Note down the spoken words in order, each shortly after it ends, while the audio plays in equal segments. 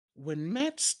When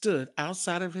Matt stood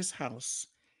outside of his house,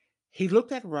 he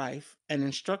looked at Rife and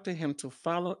instructed him to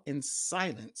follow in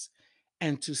silence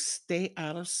and to stay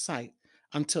out of sight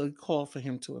until he called for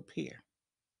him to appear.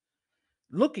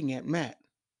 Looking at Matt,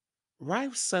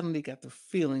 Rife suddenly got the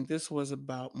feeling this was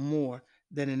about more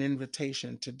than an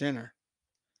invitation to dinner.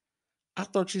 I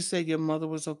thought you said your mother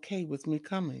was okay with me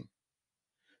coming.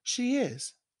 She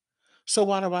is. So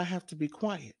why do I have to be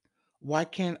quiet? Why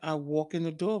can't I walk in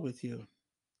the door with you?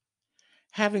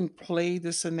 Having played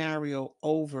the scenario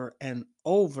over and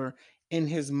over in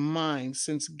his mind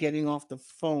since getting off the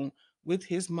phone with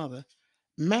his mother,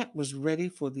 Matt was ready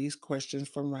for these questions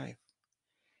from Rife.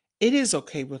 It is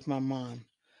okay with my mom,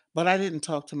 but I didn't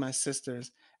talk to my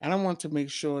sisters, and I want to make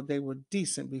sure they were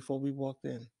decent before we walked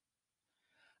in.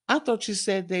 I thought you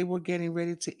said they were getting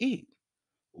ready to eat.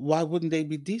 Why wouldn't they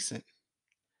be decent?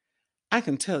 I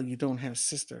can tell you don't have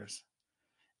sisters.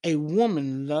 A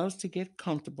woman loves to get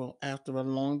comfortable after a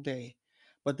long day,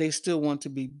 but they still want to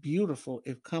be beautiful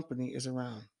if company is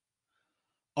around.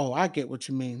 Oh, I get what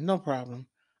you mean. No problem.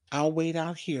 I'll wait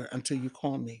out here until you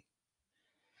call me.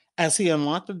 As he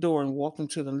unlocked the door and walked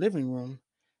into the living room,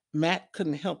 Matt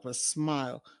couldn't help but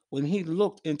smile when he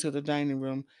looked into the dining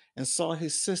room and saw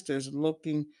his sisters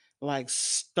looking like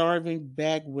starving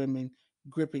bag women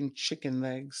gripping chicken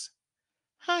legs.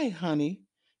 Hi, honey.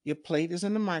 Your plate is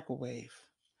in the microwave.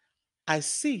 I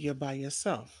see you're by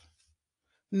yourself.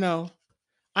 No,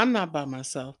 I'm not by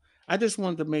myself. I just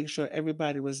wanted to make sure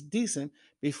everybody was decent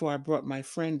before I brought my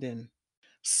friend in.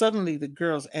 Suddenly, the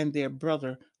girls and their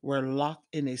brother were locked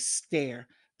in a stare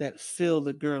that filled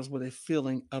the girls with a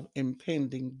feeling of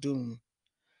impending doom.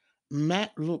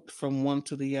 Matt looked from one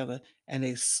to the other, and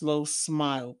a slow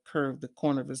smile curved the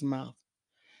corner of his mouth.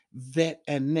 Vet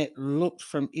and Net looked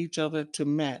from each other to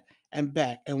Matt and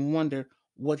back and wondered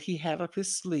what he had up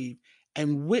his sleeve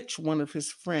and which one of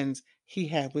his friends he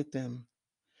had with them.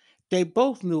 They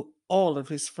both knew all of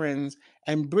his friends,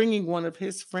 and bringing one of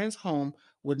his friends home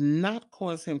would not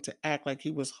cause him to act like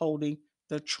he was holding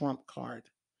the trump card.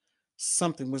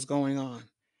 Something was going on,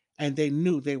 and they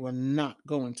knew they were not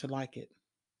going to like it.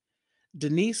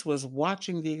 Denise was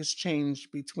watching the exchange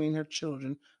between her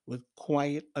children with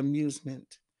quiet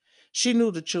amusement. She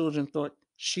knew the children thought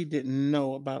she didn't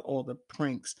know about all the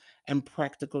pranks and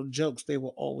practical jokes they were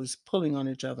always pulling on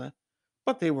each other,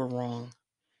 but they were wrong.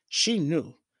 She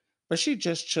knew, but she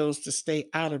just chose to stay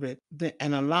out of it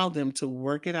and allow them to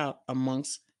work it out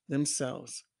amongst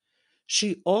themselves.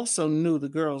 She also knew the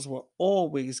girls were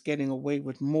always getting away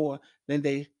with more than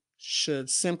they should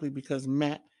simply because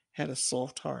Matt had a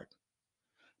soft heart.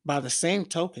 By the same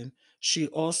token, she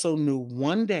also knew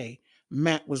one day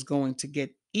Matt was going to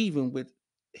get even with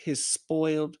his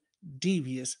spoiled,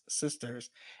 devious sisters.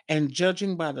 And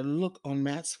judging by the look on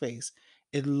Matt's face,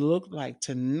 it looked like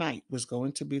tonight was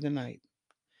going to be the night.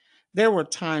 There were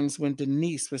times when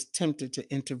Denise was tempted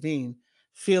to intervene,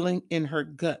 feeling in her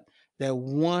gut that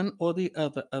one or the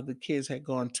other of the kids had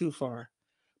gone too far.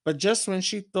 But just when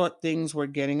she thought things were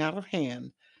getting out of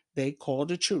hand, they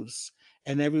called a truce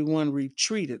and everyone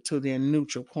retreated to their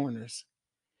neutral corners.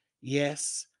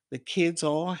 Yes, the kids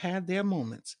all had their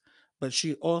moments, but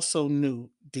she also knew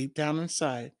deep down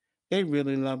inside they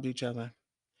really loved each other.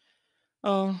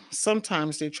 Oh,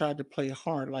 sometimes they tried to play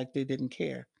hard like they didn't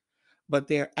care, but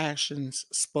their actions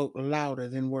spoke louder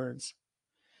than words.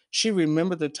 She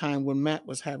remembered the time when Matt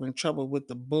was having trouble with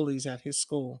the bullies at his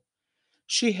school.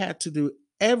 She had to do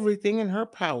everything in her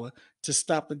power to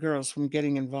stop the girls from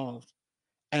getting involved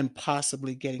and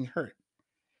possibly getting hurt.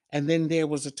 And then there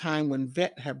was a time when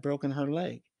Vet had broken her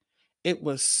leg. It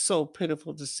was so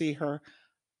pitiful to see her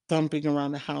thumping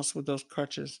around the house with those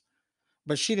crutches.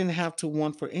 But she didn't have to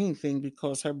want for anything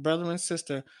because her brother and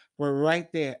sister were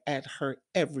right there at her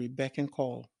every beck and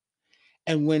call.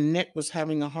 And when Nick was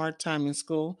having a hard time in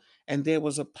school and there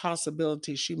was a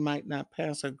possibility she might not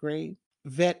pass her grade,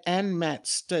 Vet and Matt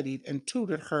studied and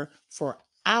tutored her for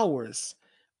hours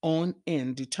on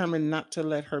end, determined not to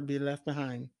let her be left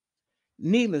behind.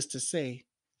 Needless to say,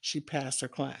 she passed her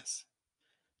class.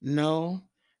 No,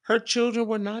 her children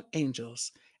were not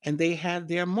angels, and they had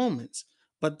their moments,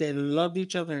 but they loved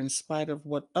each other in spite of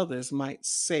what others might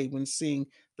say when seeing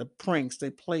the pranks they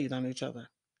played on each other.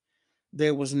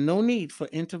 There was no need for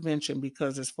intervention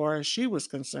because, as far as she was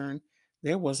concerned,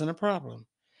 there wasn't a problem.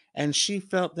 And she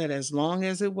felt that as long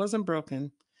as it wasn't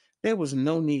broken, there was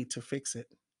no need to fix it.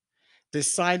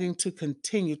 Deciding to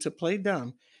continue to play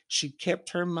dumb, she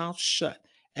kept her mouth shut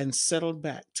and settled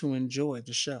back to enjoy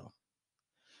the show.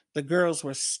 The girls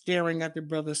were staring at their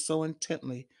brother so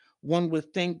intently, one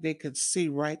would think they could see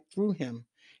right through him,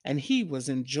 and he was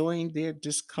enjoying their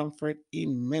discomfort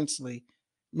immensely.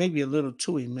 maybe a little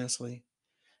too immensely.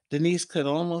 Denise could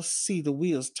almost see the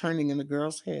wheels turning in the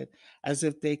girl's head as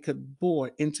if they could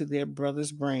bore into their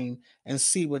brother's brain and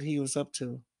see what he was up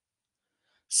to.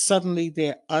 Suddenly,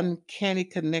 their uncanny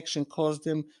connection caused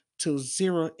them to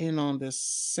zero in on the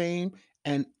same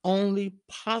and only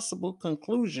possible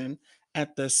conclusion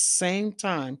at the same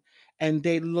time, and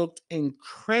they looked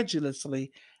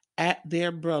incredulously at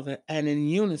their brother and in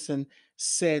unison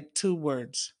said two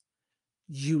words: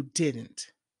 "You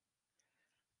didn't."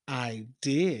 "I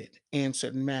did,"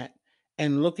 answered Matt,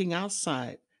 and looking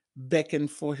outside,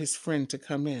 beckoned for his friend to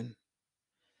come in.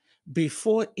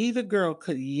 Before either girl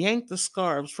could yank the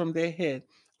scarves from their head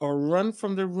or run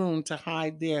from the room to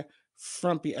hide their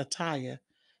frumpy attire,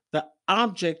 the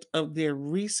object of their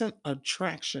recent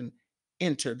attraction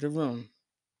entered the room.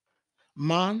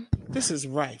 "Mom, this is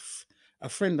Rife, a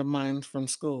friend of mine from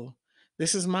school.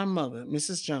 This is my mother,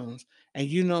 Mrs. Jones, and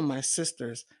you know my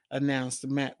sisters," announced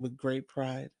Matt with great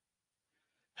pride.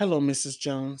 "Hello, Mrs.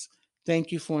 Jones.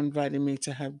 Thank you for inviting me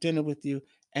to have dinner with you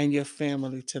and your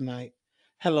family tonight.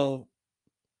 Hello,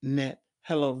 Net.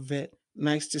 Hello, Vet.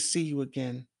 Nice to see you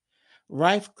again."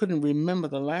 Rife couldn't remember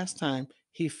the last time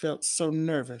he felt so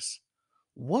nervous.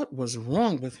 What was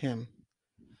wrong with him?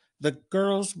 The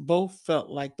girls both felt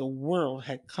like the world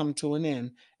had come to an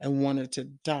end and wanted to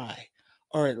die,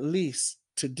 or at least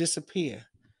to disappear.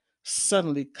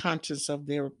 Suddenly conscious of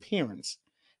their appearance,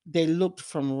 they looked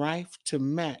from Rife to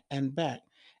Matt and back,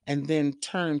 and then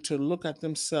turned to look at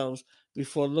themselves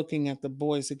before looking at the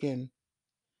boys again.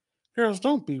 "Girls,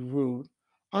 don't be rude.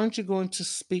 Aren't you going to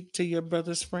speak to your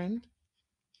brother's friend?"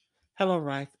 "Hello,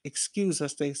 Rife. Excuse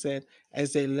us," they said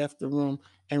as they left the room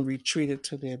and retreated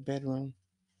to their bedroom.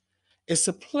 "It's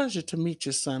a pleasure to meet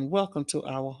you, son. Welcome to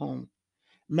our home.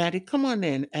 Maddie, come on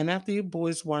in, and after you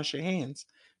boys wash your hands,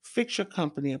 fix your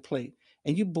company a plate,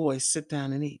 and you boys sit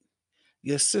down and eat.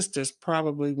 Your sisters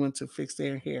probably went to fix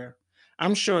their hair.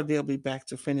 I'm sure they'll be back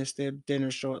to finish their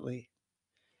dinner shortly."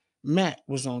 Matt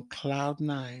was on cloud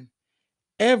nine.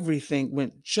 Everything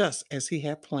went just as he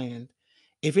had planned.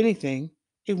 If anything,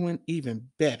 it went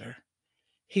even better.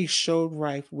 He showed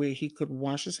Rife where he could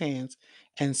wash his hands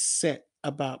and set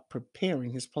about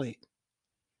preparing his plate.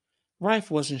 Rife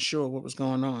wasn't sure what was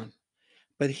going on,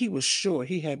 but he was sure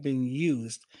he had been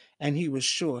used, and he was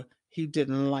sure he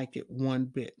didn't like it one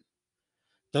bit.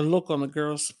 The look on the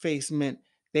girl's face meant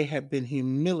they had been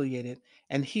humiliated,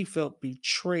 and he felt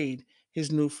betrayed.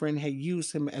 His new friend had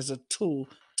used him as a tool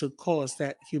to cause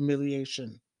that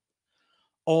humiliation.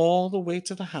 All the way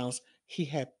to the house, he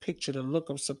had pictured a look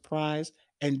of surprise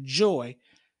and joy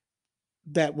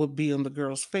that would be on the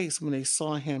girl's face when they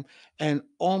saw him, and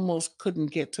almost couldn't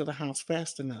get to the house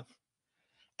fast enough.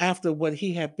 After what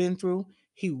he had been through,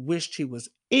 he wished he was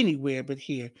anywhere but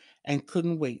here and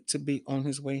couldn't wait to be on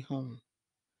his way home.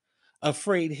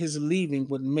 Afraid his leaving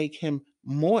would make him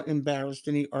more embarrassed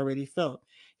than he already felt,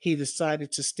 he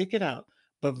decided to stick it out,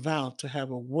 but vowed to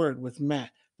have a word with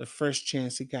Matt the first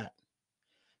chance he got.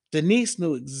 Denise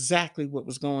knew exactly what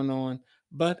was going on,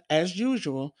 but as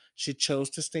usual, she chose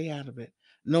to stay out of it,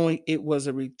 knowing it was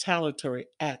a retaliatory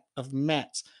act of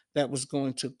Matt's that was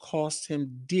going to cost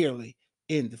him dearly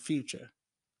in the future.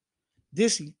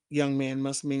 This young man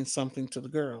must mean something to the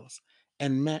girls,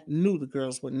 and Matt knew the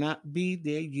girls would not be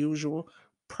their usual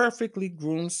perfectly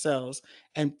groomed selves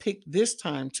and picked this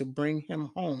time to bring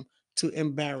him home to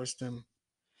embarrass them.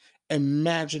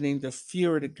 Imagining the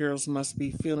fury the girls must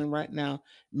be feeling right now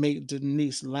made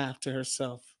Denise laugh to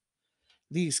herself.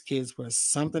 These kids were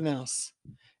something else.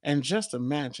 And just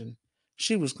imagine,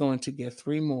 she was going to get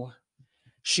three more.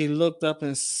 She looked up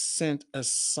and sent a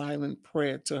silent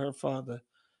prayer to her father.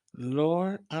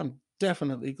 "Lord, I'm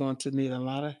definitely going to need a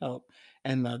lot of help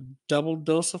and a double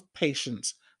dose of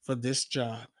patience for this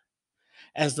job."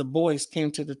 As the boys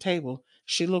came to the table,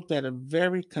 she looked at a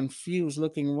very confused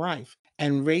looking Rife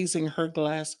and raising her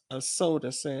glass of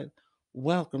soda said,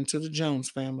 "Welcome to the Jones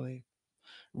family."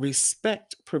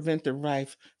 Respect prevented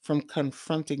Rife from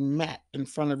confronting Matt in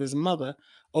front of his mother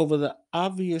over the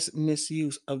obvious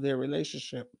misuse of their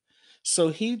relationship. So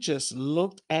he just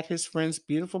looked at his friend's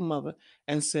beautiful mother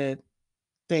and said,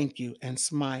 "Thank you," and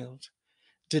smiled.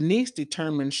 Denise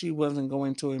determined she wasn't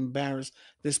going to embarrass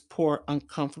this poor,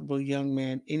 uncomfortable young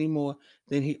man any more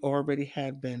than he already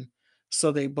had been.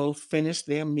 So they both finished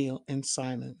their meal in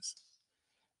silence.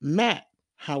 Matt,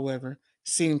 however,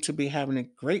 seemed to be having a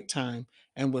great time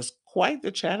and was quite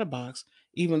the chatterbox,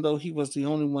 even though he was the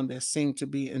only one that seemed to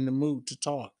be in the mood to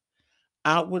talk.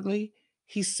 Outwardly,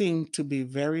 he seemed to be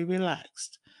very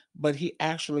relaxed, but he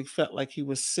actually felt like he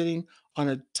was sitting on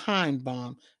a time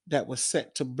bomb that was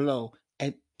set to blow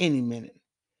at any minute.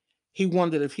 He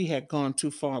wondered if he had gone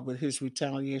too far with his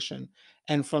retaliation,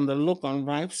 and from the look on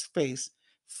Rife's face,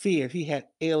 feared he had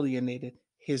alienated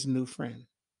his new friend.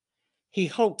 He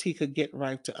hoped he could get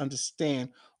Rife to understand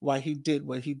why he did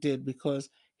what he did because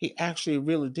he actually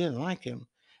really did like him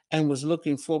and was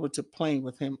looking forward to playing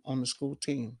with him on the school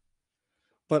team.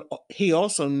 But he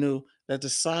also knew that the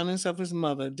silence of his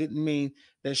mother didn't mean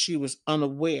that she was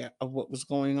unaware of what was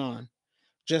going on,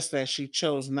 just that she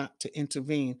chose not to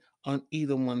intervene on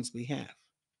either one's behalf.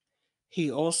 He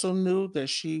also knew that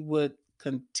she would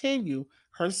continue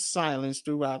her silence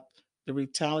throughout the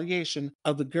retaliation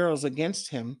of the girls against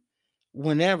him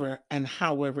whenever and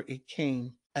however it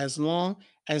came, as long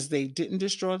as they didn't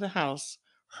destroy the house,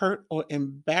 hurt, or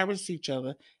embarrass each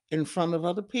other in front of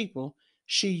other people.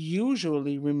 She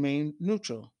usually remained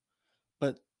neutral.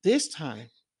 But this time,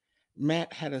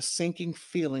 Matt had a sinking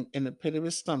feeling in the pit of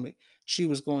his stomach she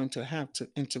was going to have to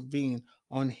intervene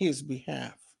on his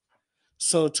behalf.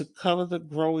 So, to cover the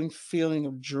growing feeling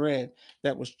of dread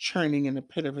that was churning in the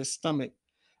pit of his stomach,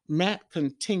 Matt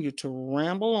continued to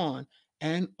ramble on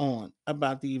and on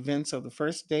about the events of the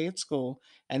first day at school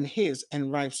and his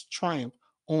and Rife's triumph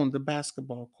on the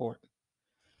basketball court.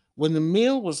 When the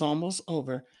meal was almost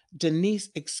over, Denise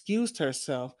excused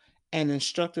herself and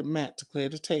instructed Matt to clear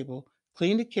the table,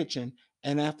 clean the kitchen,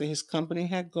 and after his company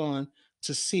had gone,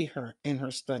 to see her in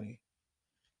her study.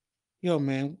 Yo,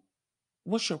 man,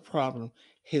 what's your problem?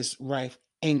 Hissed Rife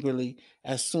angrily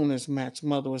as soon as Matt's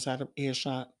mother was out of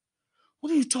earshot.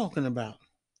 What are you talking about?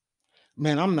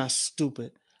 Man, I'm not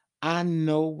stupid. I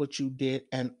know what you did,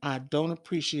 and I don't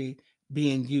appreciate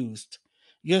being used.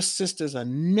 Your sisters are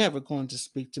never going to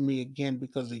speak to me again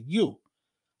because of you.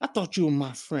 I thought you were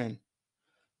my friend.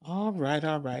 All right,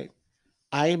 all right.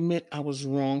 I admit I was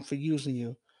wrong for using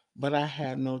you, but I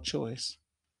had no choice.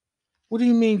 What do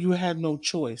you mean you had no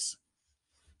choice?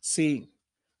 See,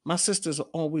 my sisters are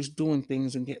always doing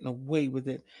things and getting away with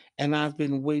it, and I've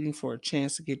been waiting for a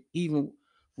chance to get even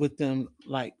with them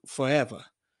like forever.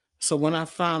 So when I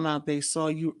found out they saw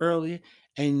you earlier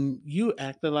and you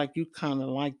acted like you kind of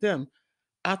like them,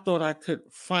 I thought I could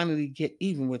finally get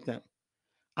even with them.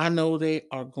 I know they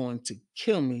are going to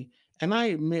kill me, and I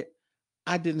admit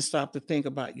I didn't stop to think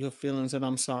about your feelings, and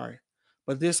I'm sorry.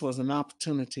 But this was an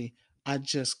opportunity I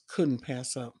just couldn't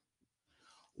pass up.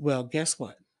 Well, guess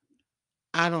what?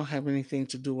 I don't have anything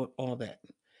to do with all that.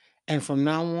 And from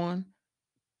now on,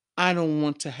 I don't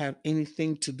want to have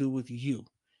anything to do with you,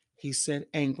 he said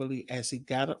angrily as he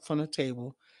got up from the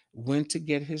table, went to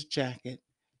get his jacket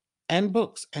and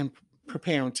books, and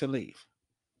preparing to leave.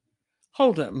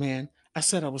 Hold up, man. I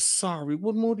said I was sorry.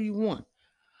 What more do you want?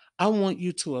 I want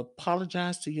you to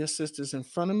apologize to your sisters in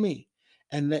front of me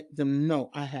and let them know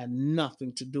I had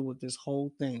nothing to do with this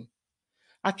whole thing.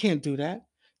 I can't do that.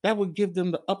 That would give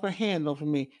them the upper hand over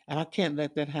me, and I can't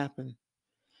let that happen.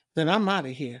 Then I'm out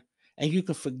of here. And you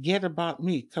can forget about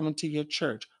me coming to your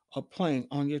church or playing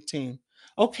on your team.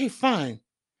 Okay, fine.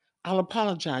 I'll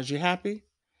apologize. You happy?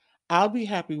 I'll be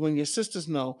happy when your sisters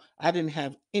know I didn't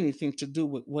have anything to do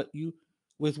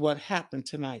with what happened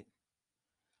tonight.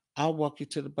 I'll walk you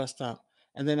to the bus stop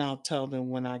and then I'll tell them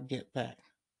when I get back.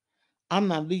 I'm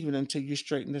not leaving until you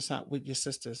straighten this out with your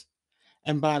sisters.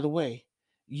 And by the way,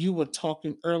 you were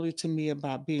talking earlier to me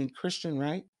about being Christian,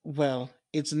 right? Well,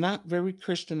 it's not very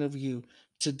Christian of you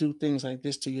to do things like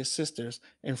this to your sisters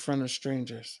in front of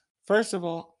strangers. First of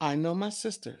all, I know my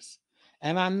sisters,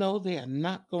 and I know they are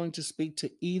not going to speak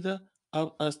to either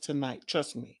of us tonight.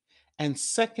 Trust me. And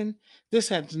second, this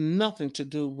has nothing to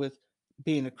do with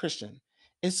being a Christian.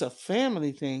 It's a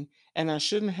family thing, and I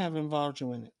shouldn't have involved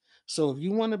you in it. So if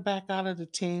you want to back out of the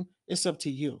team, it's up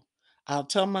to you. I'll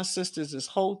tell my sisters this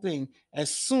whole thing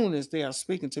as soon as they are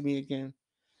speaking to me again.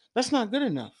 That's not good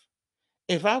enough.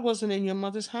 If I wasn't in your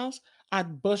mother's house,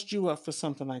 I'd bust you up for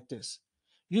something like this.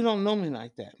 You don't know me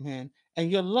like that, man. And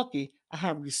you're lucky I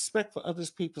have respect for other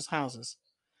people's houses.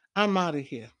 I'm out of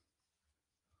here.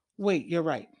 Wait, you're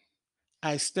right.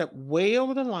 I stepped way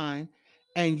over the line,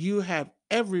 and you have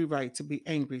every right to be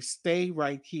angry. Stay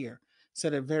right here,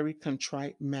 said a very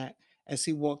contrite Matt as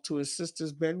he walked to his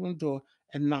sister's bedroom door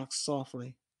and knocked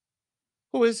softly.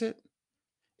 Who is it?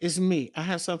 It's me. I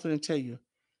have something to tell you.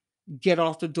 Get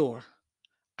off the door.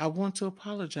 I want to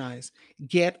apologize.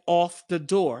 Get off the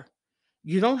door.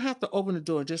 You don't have to open the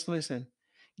door. Just listen.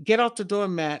 Get off the door,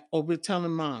 Matt, or we're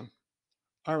telling mom.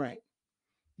 All right.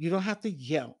 You don't have to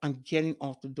yell. I'm getting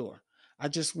off the door. I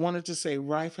just wanted to say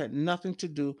Rife had nothing to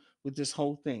do with this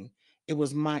whole thing. It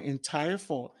was my entire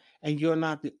fault, and you're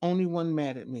not the only one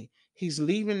mad at me. He's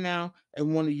leaving now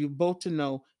and wanted you both to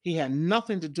know he had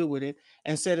nothing to do with it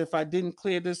and said if I didn't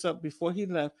clear this up before he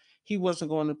left, he wasn't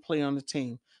going to play on the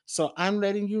team. So I'm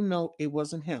letting you know it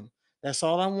wasn't him. That's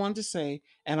all I wanted to say,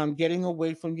 and I'm getting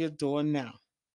away from your door now.